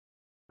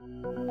Beloved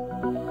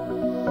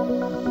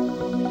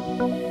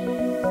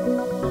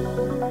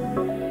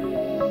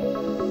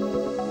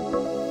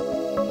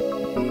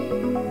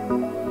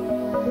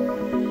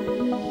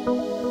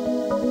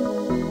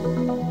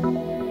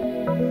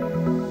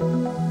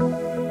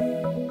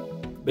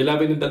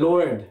in the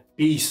Lord,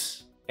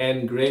 peace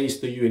and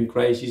grace to you in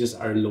Christ Jesus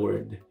our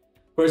Lord.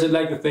 First, I'd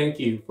like to thank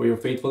you for your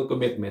faithful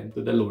commitment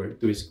to the Lord,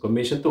 to His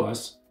commission to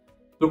us,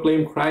 to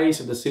proclaim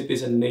Christ to the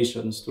cities and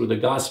nations through the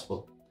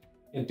gospel,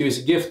 and to His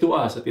gift to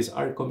us, that is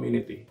our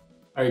community,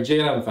 our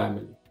JRAM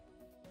family.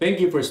 Thank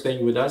you for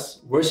staying with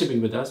us,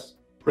 worshiping with us,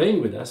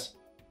 praying with us,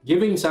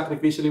 giving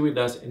sacrificially with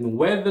us, and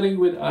weathering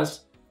with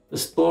us the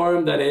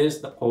storm that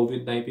is the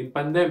COVID-19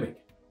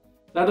 pandemic.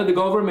 Now that the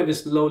government is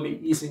slowly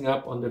easing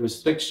up on the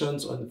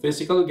restrictions on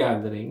physical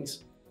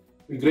gatherings,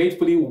 we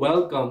gratefully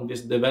welcome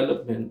this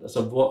development as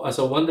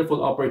a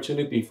wonderful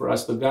opportunity for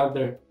us to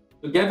gather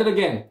together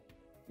again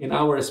in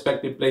our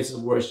respective places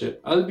of worship,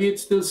 albeit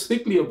still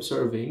strictly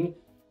observing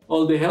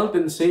all the health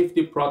and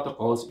safety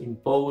protocols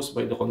imposed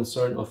by the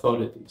concerned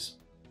authorities.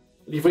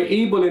 But if you're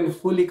able and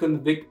fully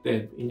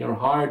convicted in your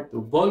heart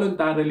to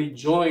voluntarily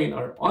join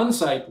our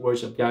on-site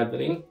worship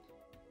gathering,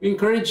 we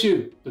encourage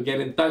you to get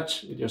in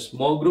touch with your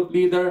small group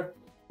leader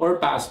or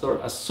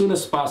pastor as soon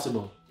as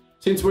possible.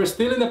 Since we're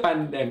still in a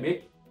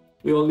pandemic,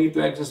 we all need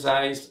to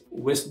exercise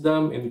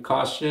wisdom and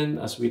caution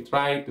as we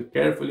try to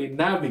carefully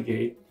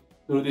navigate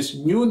through these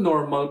new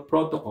normal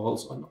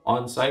protocols on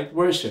on-site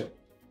worship.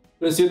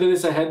 Consider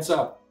this a heads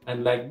up,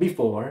 and like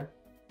before,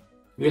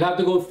 we'll have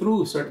to go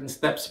through certain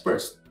steps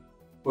first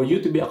for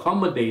you to be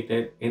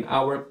accommodated in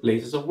our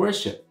places of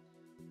worship.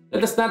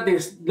 Let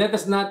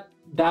us not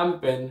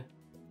dampen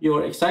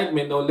your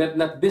excitement, or let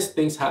not these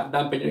things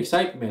dampen your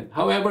excitement.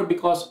 However,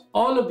 because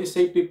all of the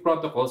safety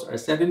protocols are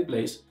set in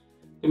place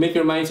to make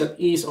your minds at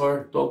ease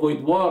or to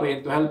avoid worry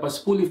and to help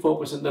us fully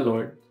focus on the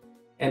Lord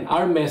and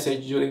our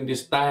message during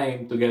this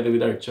time together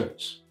with our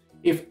church.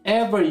 If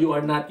ever you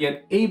are not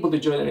yet able to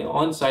join an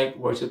on-site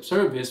worship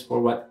service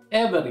for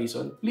whatever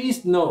reason,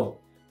 please know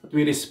that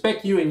we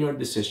respect you in your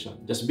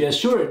decision. Just be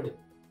assured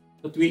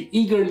that we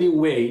eagerly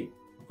wait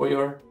for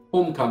your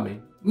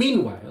homecoming.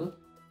 Meanwhile,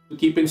 to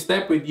keep in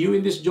step with you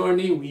in this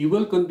journey, we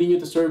will continue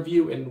to serve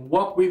you and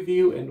walk with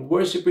you and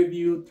worship with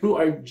you through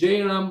our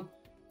JRAM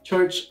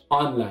Church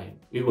Online.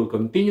 We will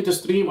continue to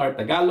stream our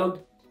Tagalog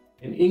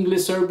and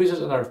English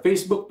services on our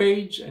Facebook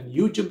page and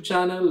YouTube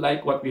channel,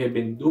 like what we have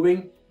been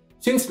doing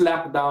since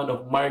lockdown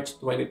of March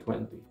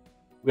 2020.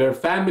 We are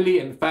family,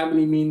 and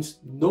family means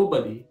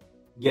nobody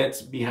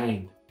gets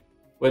behind.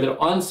 Whether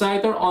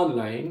on-site or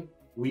online,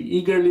 we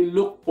eagerly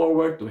look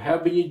forward to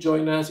having you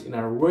join us in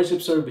our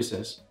worship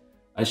services.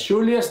 As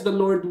surely as the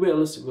Lord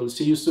wills, we'll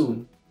see you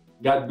soon.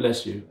 God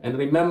bless you. And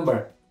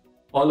remember,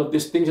 all of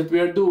these things that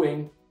we are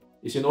doing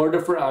is in order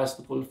for us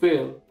to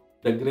fulfill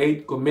the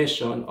great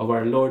commission of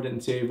our Lord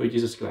and Savior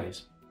Jesus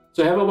Christ.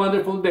 So have a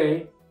wonderful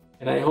day,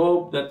 and I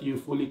hope that you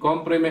fully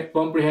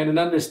comprehend and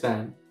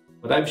understand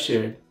what I've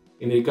shared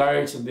in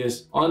regards to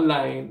this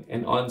online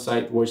and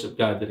on-site worship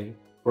gathering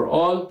for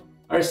all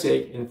our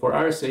sake and for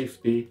our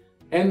safety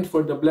and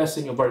for the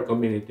blessing of our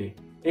community.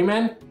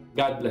 Amen?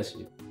 God bless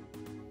you.